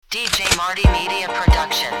DJ Marty Media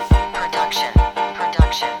Production.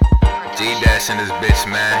 JDash in this bitch,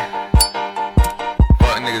 man.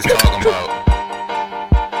 Fuck niggas talking about.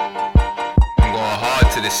 I'm going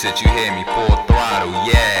hard to this shit, you hear me? Full throttle,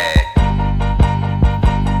 yeah.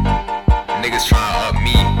 Niggas tryna up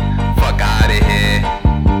me. Fuck outta here.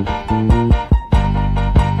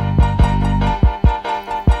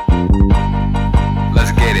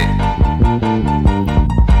 Let's get it.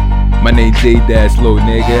 My name JDash, little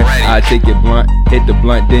nigga. I take it blunt, hit the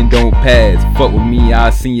blunt, then don't pass. Fuck with me, I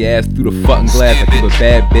seen your ass through the fucking glass. I keep a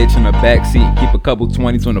bad bitch in the backseat, keep a couple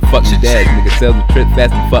 20s on the fucking dash. Nigga sells the trip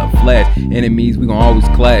fast and fucking flash. Enemies, we gon' always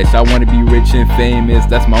clash. I wanna be rich and famous,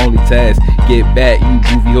 that's my only task. Get back, you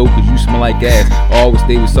goofy hoe, cause you smell like ass. Always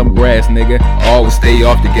stay with some grass, nigga. Always stay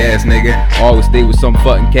off the gas, nigga. Always stay with some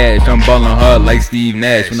fucking cash. I'm ballin' hard like Steve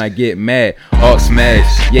Nash. When I get mad, all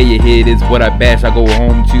smash. Yeah, your head is what I bash. I go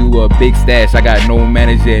home to a big stash. I got no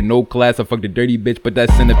manager and no class. I fuck the dirty bitch, but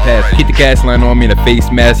that's in the past. Keep the cash line on me and a face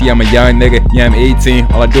mask. Yeah, I'm a young nigga. Yeah, I'm 18.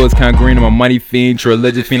 All I do is count green. I'm a money fiend,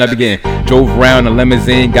 religious fiend. I begin. Drove around in a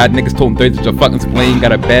limousine. Got niggas told them 30 to fucking spleen.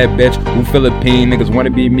 Got a bad bitch who Philippine. Niggas wanna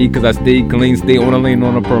be me cause I stay clean. Stay on a lean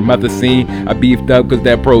on a promethazine. I beefed up cause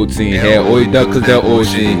that protein. Hair oiled up cause that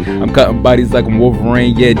ocean. I'm cutting bodies like I'm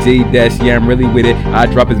Wolverine. Yeah, JDash. Yeah, I'm really with it. I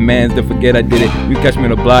drop his mans, then forget I did it. You catch me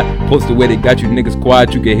on the block, posted with it. Got you niggas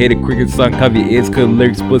quiet. You can hear the cricket son. Cover your ears, cause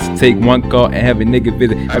lyrics supposed to take one call and have a nigga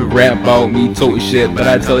visit. Have a rap about me, toting shit, but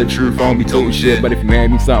I tell the truth, I don't be toting shit. But if you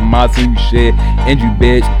hand me something, I'll send you shit. And you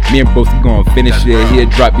bitch, me and Broski gon' finish it. He'll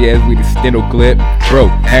drop your ass with a steno clip. Bro,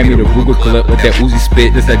 hand me the Google clip with that Uzi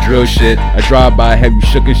spit, that's that drill shit. I drive by, have you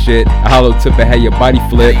shook and shit. I hollow tip and have your body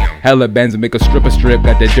flip. Hella bands and make a strip.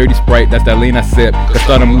 Got that dirty Sprite, that's that lean I sip. Could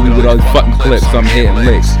start a movie with all these fucking clips, so I'm hitting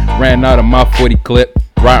licks. Ran out of my 40 clip.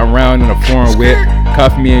 Riding around in a foreign whip.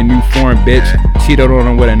 Cuff me a new foreign bitch. Cheated on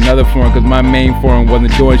him with another foreign cause my main foreign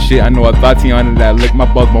wasn't doing shit. I know a thoughty on it that lick my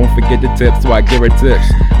balls, but won't forget the tips, so I give her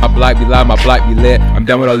tips. My block be live, my block be lit. I'm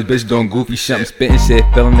done with all these bitches doing goofy shit. I'm spitting shit,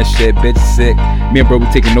 feeling the shit, bitch sick. Me and bro we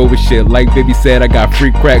taking over shit. Like Baby said, I got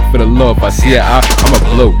free crack for the love. If I see it, I'm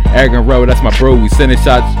a blow. Arrogant road, that's my bro. We sending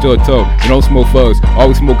shots to a toe. We don't smoke foes. All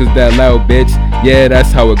we smoke is that loud bitch. Yeah,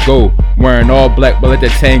 that's how it go. Wearing all black, but let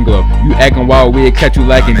that tangle. You acting wild, we'd catch you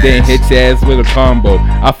like and then hit your ass with a combo.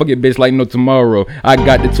 I fuck a bitch like no tomorrow. I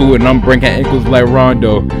got the two and I'm breaking ankles like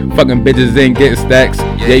Rondo. Fucking bitches ain't getting stacks.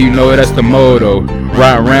 Yeah, you know that's the motto.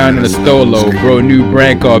 Ride around in a stolo, bro, new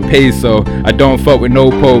brand called Peso. I don't fuck with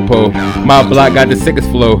no popo. My block got the sickest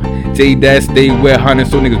flow. JDash stay with hunting,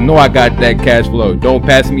 so niggas know I got that cash flow. Don't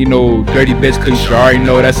pass me no dirty bitch, cause you already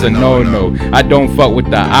know that's a no-no. I don't fuck with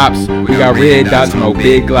the ops. We got red dots, no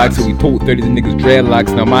big glocks, so we told 30 niggas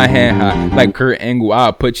dreadlocks. Now my hand high, like Kurt Angle,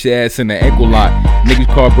 I'll put your ass in the ankle lock. Niggas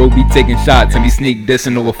call bro be taking shots and be sneak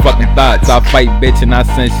dissing over fucking thoughts. I fight bitch and I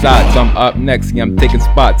send shots. I'm up next, yeah I'm taking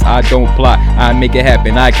spots. I don't plot, I make it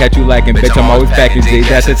happen. I catch you lacking, bitch I'm always packing.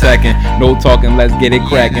 JDash attacking, no talking, let's get it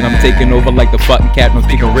cracking. I'm taking over like the fucking captain. I'm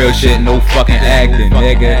speaking real shit, no fucking acting,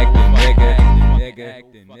 nigga.